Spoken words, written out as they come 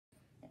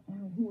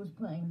who was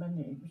playing Bend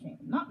the Egg Machine,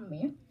 not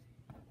me.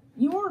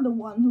 You are the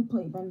one who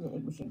played Bend the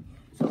Egg Machine.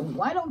 So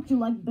why don't you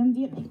like Bend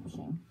the Egg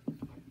Machine?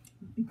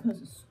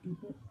 Because it's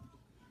stupid.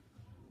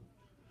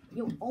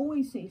 You'll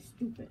always say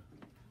stupid.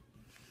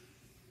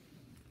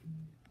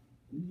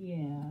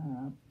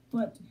 Yeah,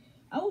 but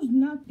I was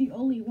not the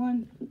only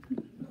one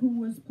who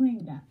was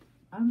playing that.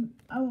 I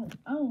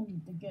don't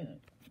need to get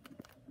it.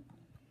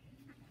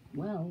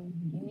 Well,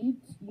 you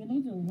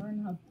need to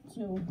learn how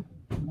to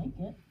make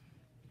it.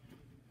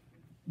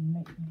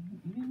 You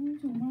need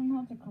to learn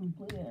how to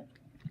complete it.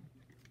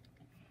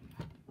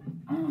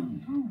 I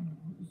don't know.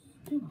 It's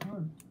too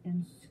hard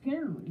and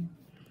scary.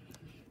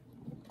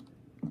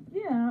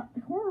 Yeah,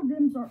 horror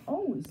games are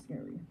always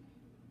scary.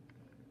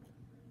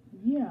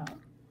 Yeah.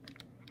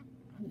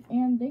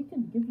 And they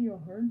could give you a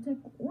heart attack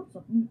or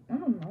something. I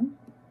don't know.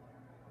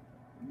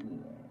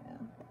 Yeah.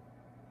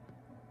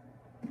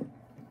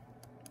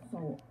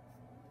 So.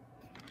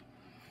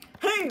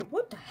 Hey,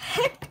 what the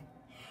heck?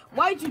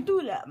 Why'd you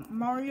do that,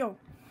 Mario?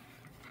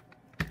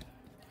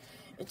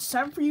 It's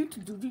time for you to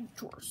do the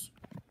chores.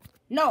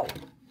 No,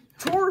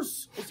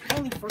 chores is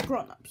only for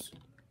grown-ups.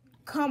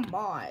 Come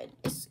on,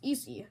 it's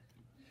easy.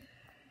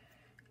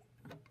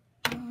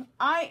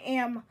 I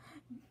am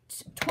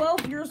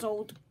 12 years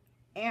old,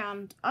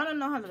 and I don't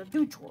know how to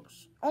do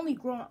chores. Only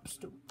grown-ups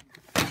do.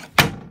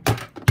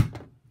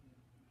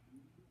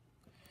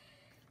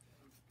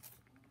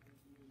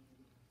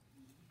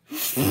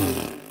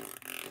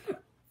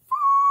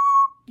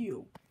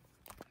 You.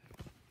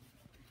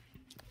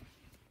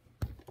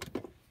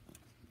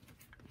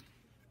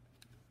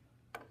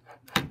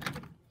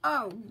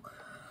 Oh,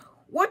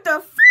 what the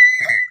f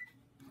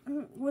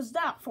was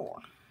that for?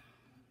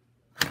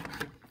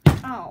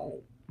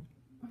 Oh.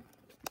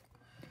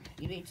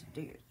 You need to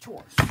do your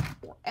chores,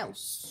 or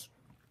else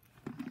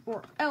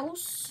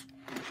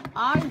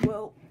I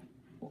will.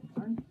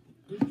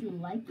 Did you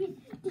like it?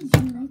 Did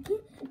you like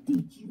it?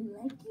 Did you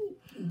like it?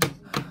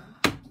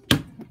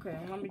 Okay,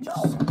 let me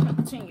just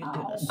continue to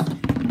do this.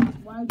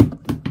 Why?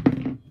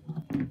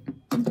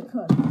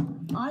 Because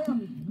I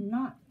am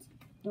not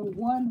the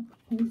one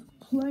who's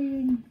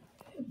playing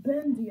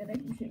Bend the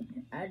Egg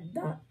Machine, and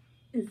that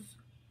is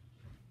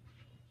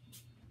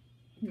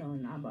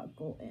not about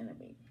Go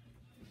Animate.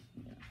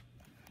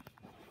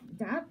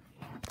 That.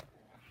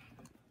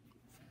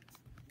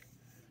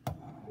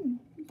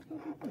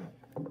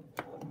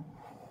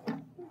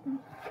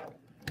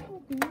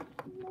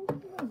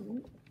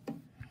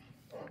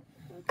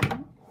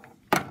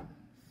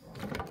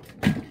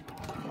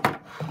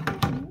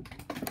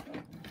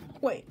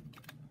 Wait.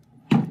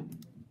 I'm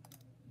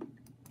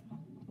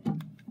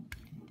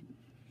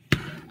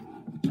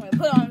gonna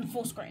put it on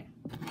full screen.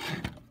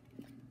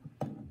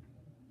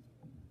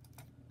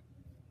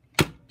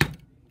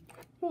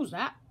 Who's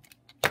that?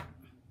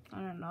 I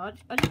don't know.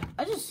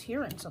 I just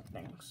hearing some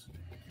things.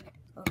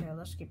 Okay,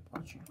 let's keep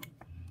watching.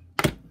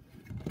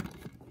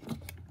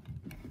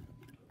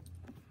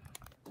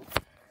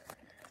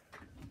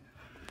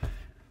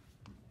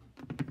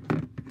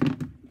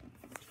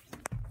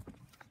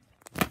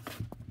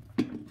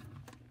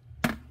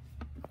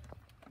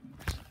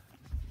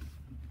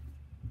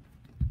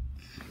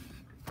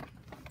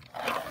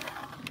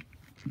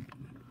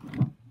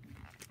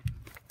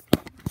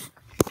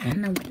 I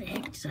don't know what the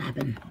heck just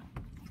happened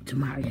to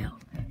Mario.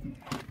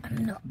 I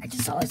don't know. I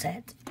just saw his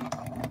head.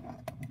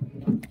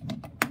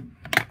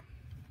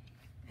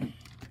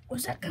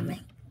 Was that coming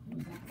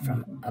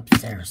from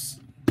upstairs?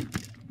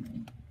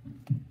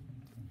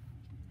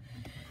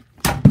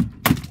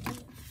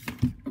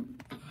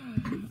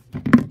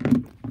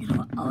 You know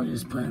what? I'll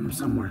just put him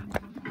somewhere.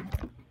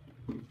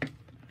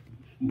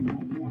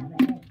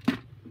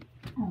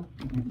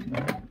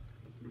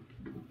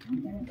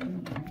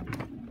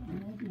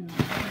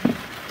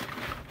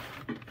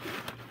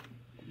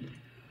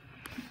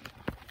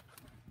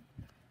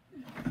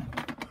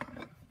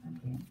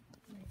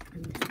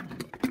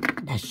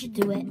 That should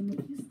do it.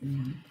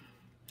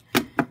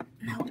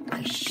 Now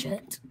I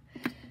should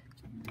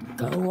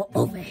go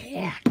over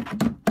here.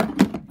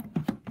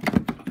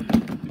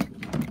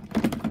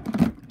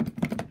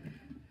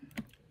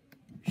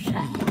 Shut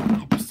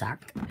up,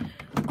 suck.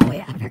 Oh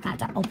wait, I forgot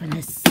to open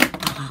this.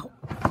 Oh.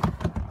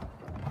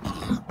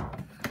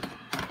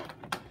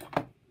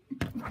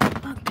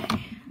 Okay.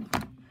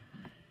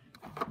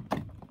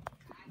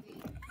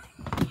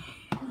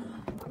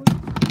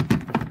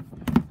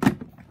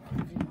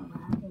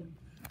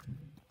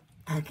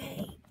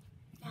 Okay,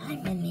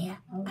 I'm in here.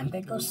 I'm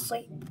gonna go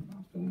sleep.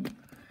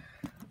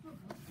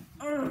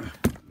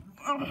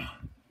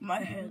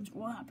 My head's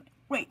what happened?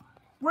 Wait,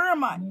 where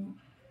am I?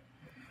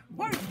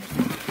 Where?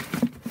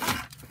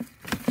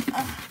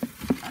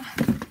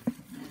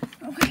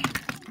 Okay.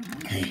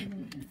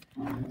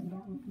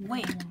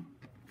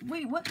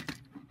 Wait, what?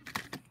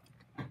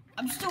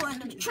 I'm still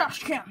under the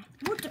trash can.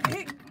 What the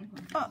heck?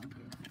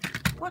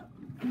 What?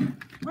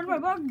 Where did my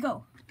bug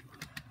go?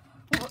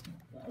 What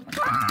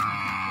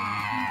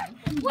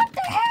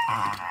the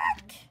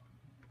heck?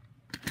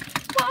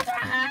 What the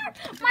heck?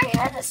 My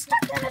head is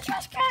stuck in the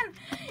trash can.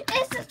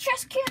 Is the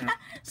trash can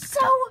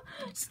so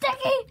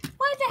sticky.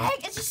 What the heck?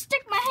 It just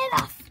stick my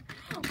head off.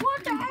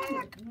 What the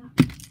heck?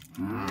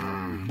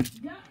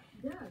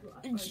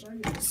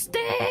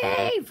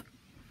 Steve!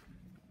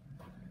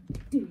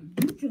 Did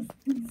you just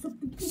do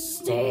something?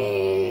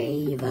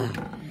 Steve!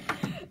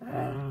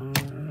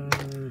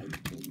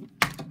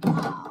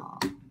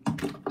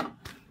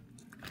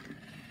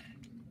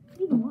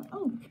 You know what?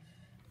 Oh.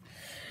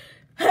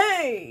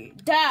 Hey,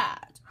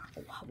 Dad!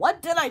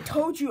 What did I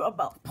told you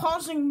about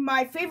pausing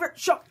my favorite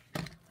show?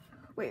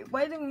 Wait,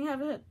 why didn't we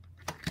have it?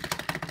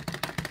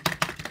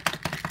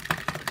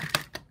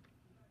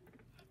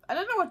 I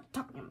don't know what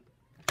you're talking about.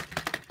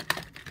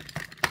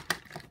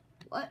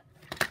 What?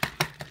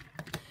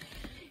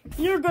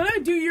 You're gonna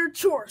do your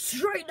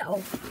chores right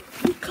now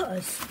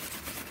because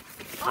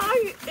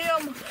I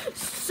am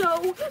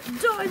so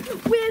done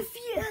with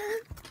you.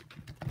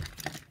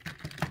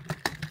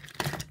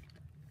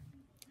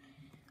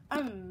 I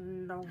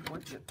don't know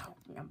what you're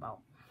talking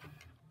about.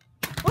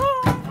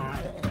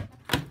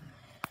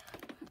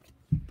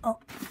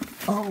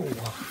 Oh.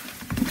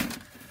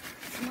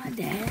 What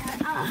the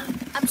heck?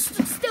 I'm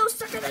still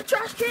stuck in the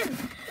trash can.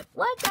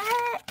 What the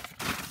heck?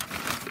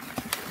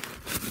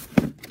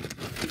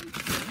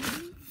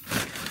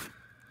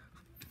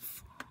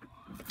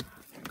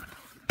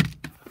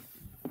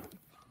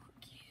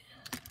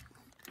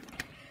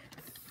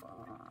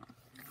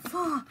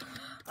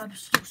 I'm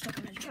still stuck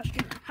in the trash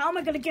can. How am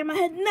I gonna get my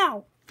head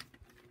now?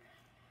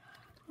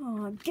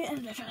 Oh, get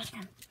in the trash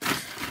can.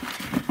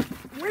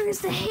 Where is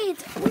the head?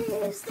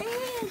 Where is the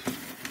head?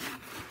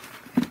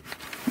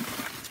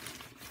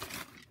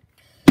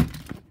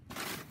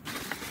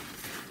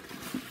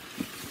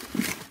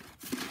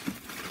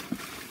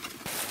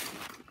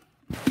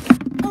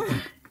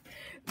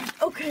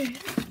 Okay,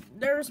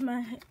 there's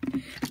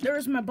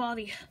my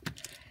body.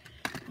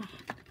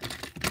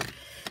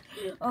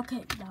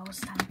 Okay, now it's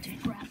time to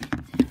grab it.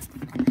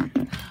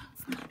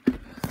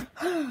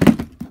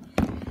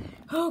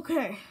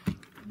 Okay,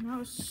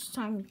 now it's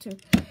time to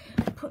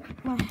put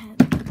my head.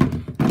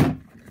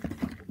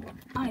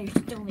 I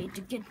still need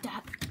to get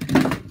that.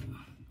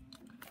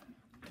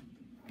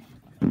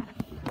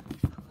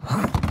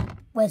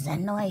 What's that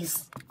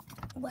noise?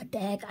 What the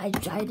heck? I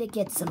tried to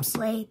get some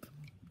sleep.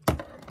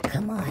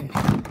 Come on.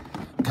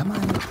 Come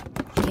on.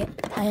 Get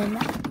in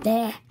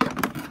there.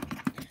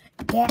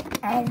 Get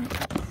in.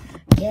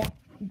 Get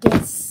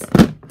this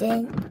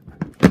thing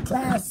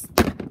close.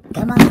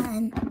 Come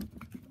on.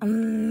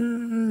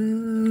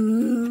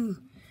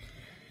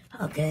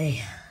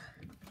 Okay.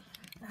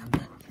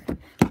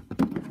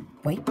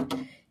 Wait.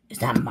 Is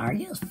that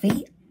Mario's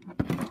feet?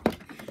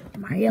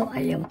 Mario, are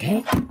you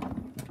okay?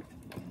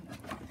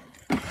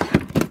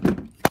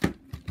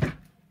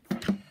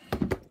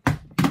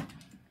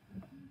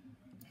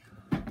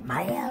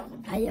 Mario,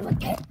 are you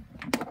okay?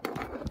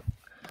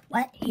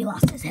 What? He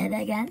lost his head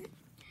again?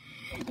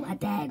 What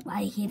the heck?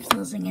 Why he keeps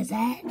losing his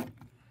head?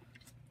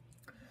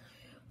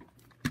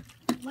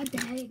 What the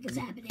heck is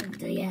happening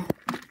to you?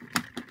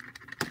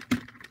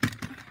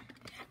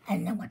 I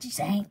don't know what you're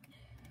saying.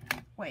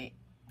 Wait.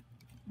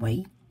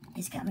 Wait,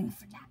 he's coming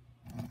for that.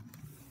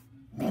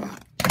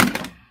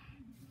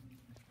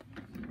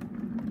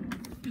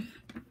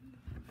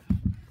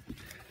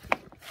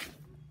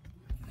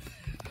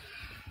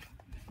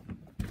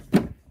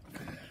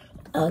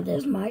 Oh,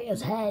 there's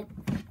Mario's head.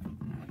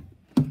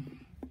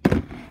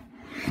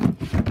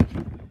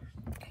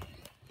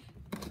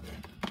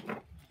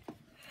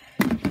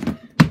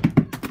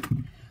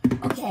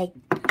 Okay,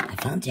 I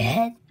found your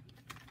head.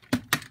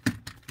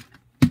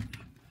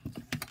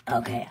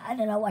 Okay, I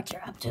don't know what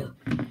you're up to,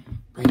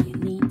 but you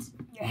need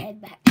your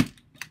head back.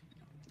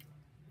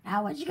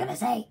 Now, what you gonna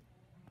say?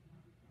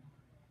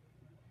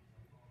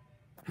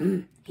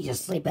 He's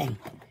just sleeping.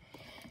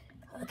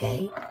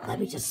 Okay, let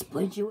me just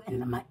split you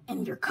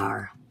in your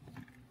car.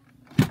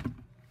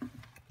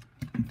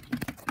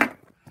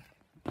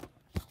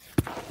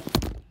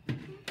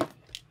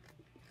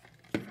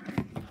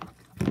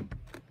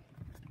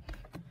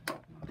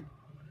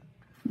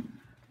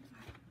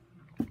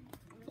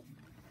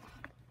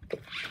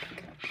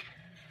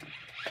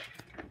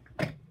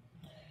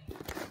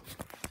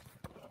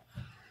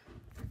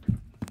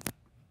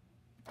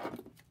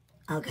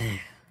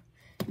 Okay,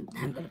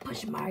 now I'm gonna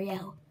push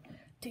Mario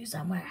to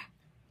somewhere.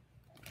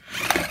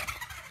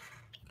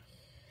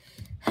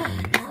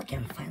 Now I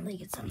can finally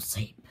get some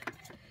sleep.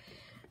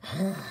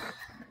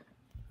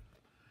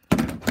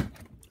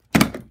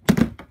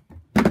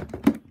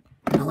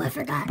 Oh, I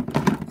forgot.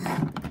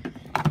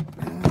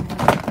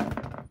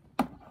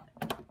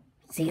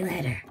 See you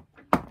later.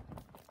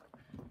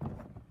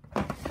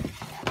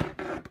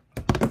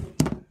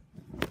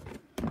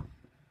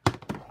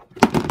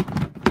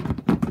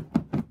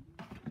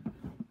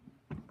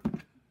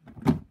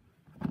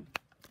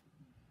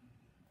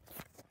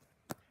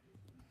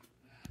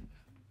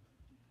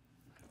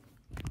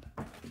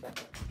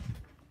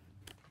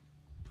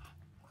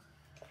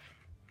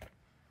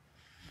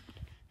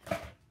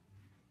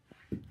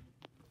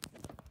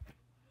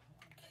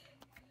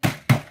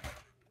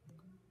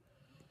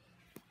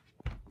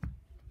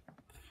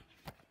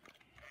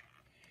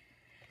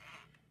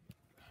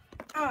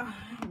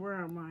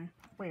 Where am I?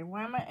 Wait,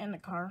 why am I in the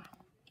car?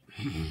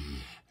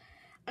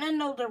 I didn't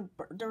know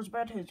there's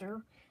bad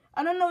here.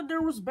 I didn't know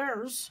there was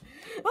bears.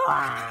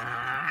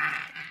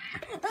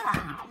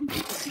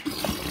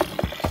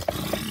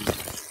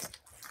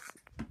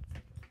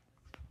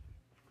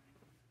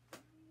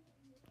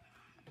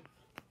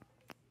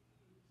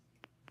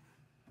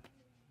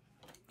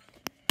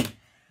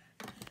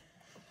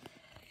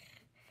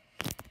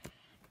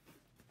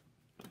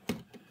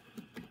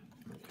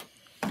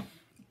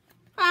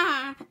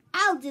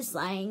 I was just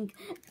lying.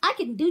 I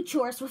can do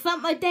chores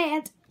without my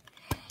dad.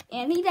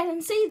 And he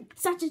doesn't say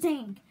such a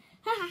thing.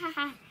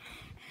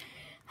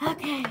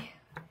 Okay.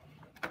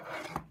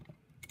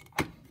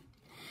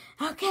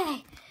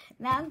 Okay.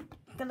 Now I'm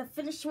gonna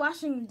finish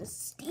washing the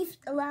Steve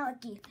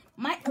Alalaki.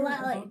 My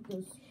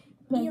Alalaki.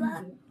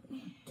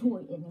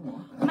 Toy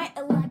anymore. My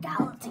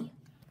illegality.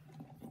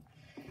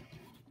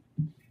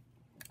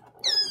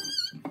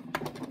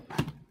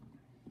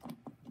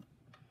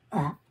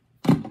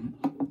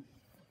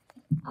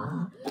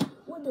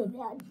 What did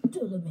that do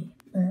to me?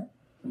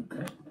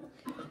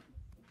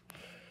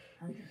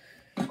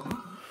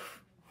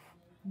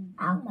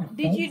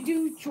 Did you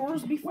do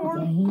chores before?